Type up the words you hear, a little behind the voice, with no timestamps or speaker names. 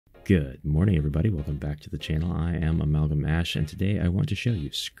Good morning, everybody. Welcome back to the channel. I am Amalgam Ash, and today I want to show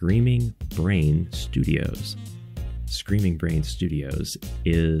you Screaming Brain Studios. Screaming Brain Studios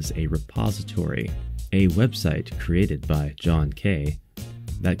is a repository, a website created by John Kay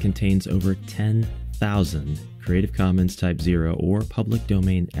that contains over 10,000 Creative Commons Type 0 or public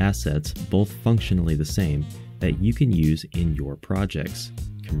domain assets, both functionally the same, that you can use in your projects,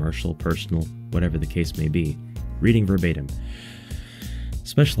 commercial, personal, whatever the case may be. Reading verbatim.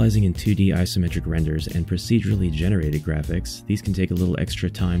 Specializing in 2D isometric renders and procedurally generated graphics, these can take a little extra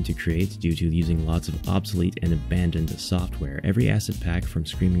time to create due to using lots of obsolete and abandoned software. Every asset pack from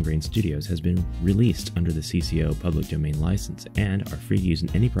Screaming Brain Studios has been released under the CC0 public domain license and are free to use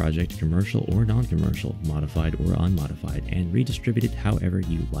in any project, commercial or non-commercial, modified or unmodified, and redistributed however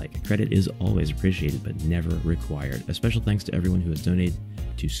you like. Credit is always appreciated but never required. A special thanks to everyone who has donated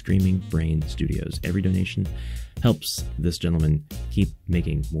to Screaming Brain Studios. Every donation helps this gentleman keep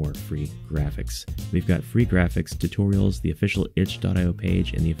making more free graphics. We've got free graphics, tutorials, the official itch.io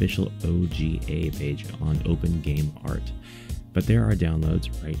page, and the official OGA page on Open Game Art. But there are downloads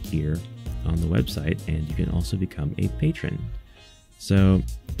right here on the website, and you can also become a patron. So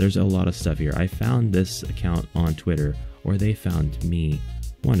there's a lot of stuff here. I found this account on Twitter, or they found me,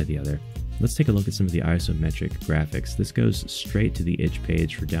 one or the other. Let's take a look at some of the isometric graphics. This goes straight to the itch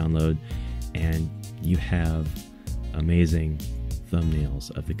page for download, and you have amazing thumbnails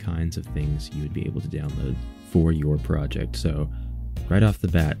of the kinds of things you would be able to download for your project. So right off the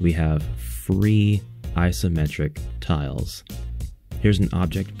bat, we have free isometric tiles. Here's an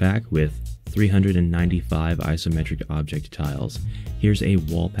object pack with 395 isometric object tiles. Here's a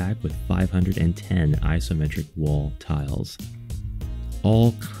wall pack with 510 isometric wall tiles.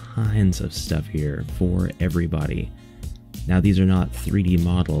 All kinds of stuff here for everybody. Now, these are not 3D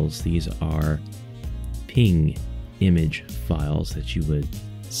models. These are ping image files that you would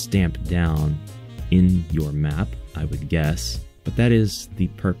stamp down in your map, I would guess. But that is the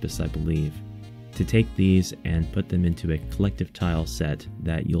purpose, I believe, to take these and put them into a collective tile set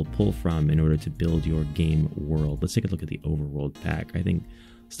that you'll pull from in order to build your game world. Let's take a look at the overworld pack. I think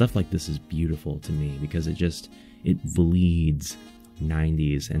stuff like this is beautiful to me because it bleeds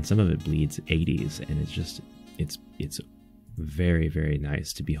 90s and some of it bleeds 80s, and it's very, very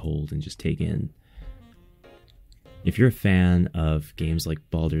nice to behold and just take in. If you're a fan of games like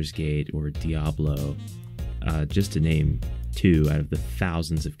Baldur's Gate or Diablo, just to name two out of the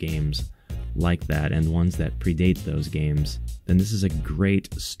thousands of games like that and ones that predate those games, then this is a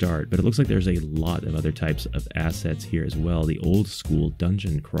great start. But it looks like there's a lot of other types of assets here as well. The old school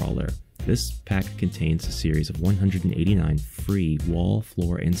dungeon crawler. This pack contains a series of 189 free wall,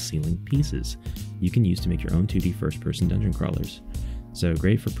 floor, and ceiling pieces you can use to make your own 2D first-person dungeon crawlers. So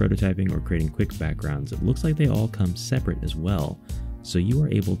great for prototyping or creating quick backgrounds. It looks like they all come separate as well, so you are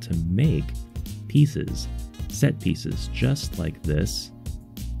able to make pieces, set pieces, just like this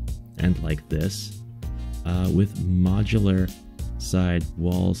and like this, with modular side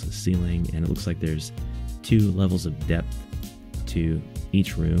walls, ceiling, and it looks like there's 2 levels of depth to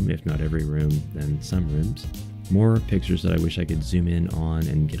each room, if not every room, then some rooms. More pictures that I wish I could zoom in on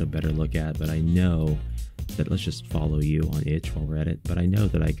and get a better look at, but I know that, let's just follow you on itch while we're at it, but I know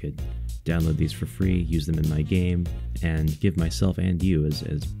that I could download these for free, use them in my game, and give myself and you as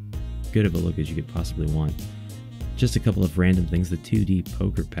good of a look as you could possibly want. Just a couple of random things. The 2D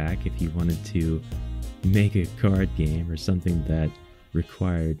poker pack, if you wanted to make a card game or something that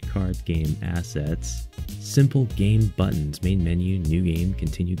required card game assets. Simple game buttons, main menu, new game,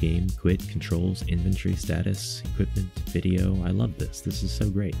 continue game, quit, controls, inventory status, equipment, video. I love this. This is so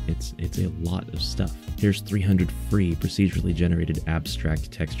great. It's a lot of stuff. Here's 300 free procedurally generated abstract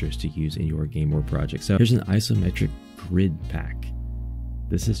textures to use in your game or project. So here's an isometric grid pack.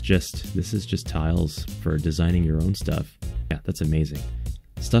 This is just tiles for designing your own stuff. Yeah, that's amazing.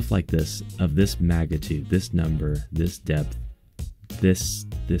 Stuff like this, of this magnitude, this number, this depth,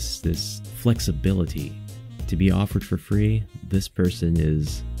 this flexibility to be offered for free. This person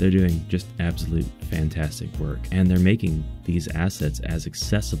they're doing just absolute fantastic work, and they're making these assets as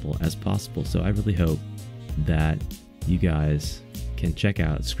accessible as possible. So I really hope that you guys can check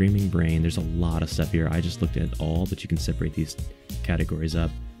out Screaming Brain. There's a lot of stuff here. I just looked at all, but you can separate these categories up: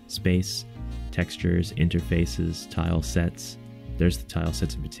 space, textures, interfaces, tile sets. There's the tile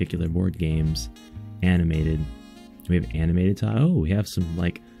sets in particular, board games, animated. We have animated tile. Oh, we have some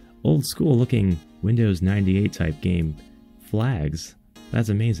like old school looking Windows 98 type game flags. That's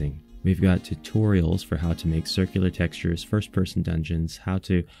amazing. We've got tutorials for how to make circular textures, first person dungeons, how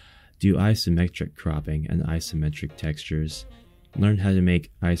to do isometric cropping and isometric textures, Learn how to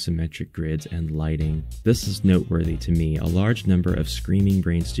make isometric grids and lighting. This is noteworthy to me. A large number of Screaming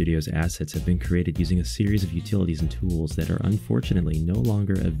Brain Studios assets have been created using a series of utilities and tools that are unfortunately no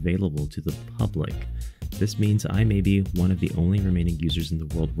longer available to the public. This means I may be one of the only remaining users in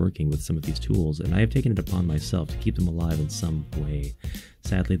the world working with some of these tools, and I have taken it upon myself to keep them alive in some way.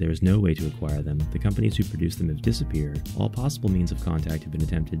 Sadly, there is no way to acquire them. The companies who produce them have disappeared. All possible means of contact have been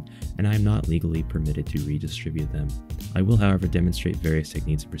attempted, and I am not legally permitted to redistribute them. I will, however, demonstrate various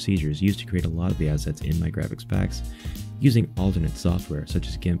techniques and procedures used to create a lot of the assets in my graphics packs, using alternate software such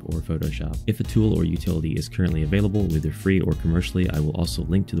as GIMP or Photoshop. If a tool or utility is currently available, whether free or commercially, I will also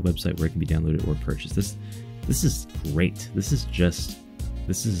link to the website where it can be downloaded or purchased. This is great. This is just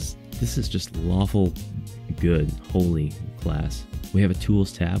lawful, good, holy class. We have a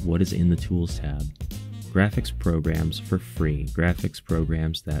Tools tab. What is in the Tools tab? Graphics programs for free. Graphics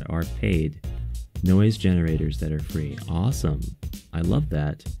programs that are paid. Noise generators that are free. Awesome. I love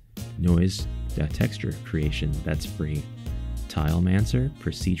that. Noise texture creation, that's free. Tilemancer,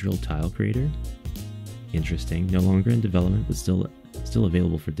 procedural tile creator. Interesting. No longer in development, but still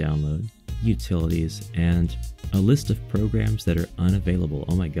available for download. Utilities, and a list of programs that are unavailable.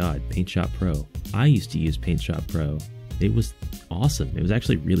 Oh my god, PaintShop Pro. I used to use PaintShop Pro. It was awesome. It was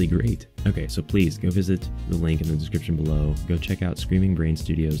actually really great. Okay, so please go visit the link in the description below. Go check out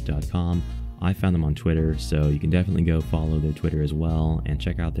screamingbrainstudios.com. I found them on Twitter, so you can definitely go follow their Twitter as well and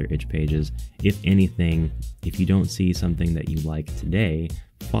check out their itch pages. If anything, if you don't see something that you like today,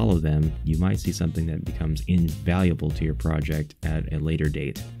 follow them. You might see something that becomes invaluable to your project at a later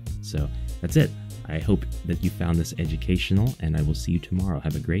date. So that's it. I hope that you found this educational, and I will see you tomorrow.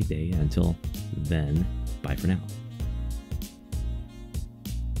 Have a great day. Until then, bye for now.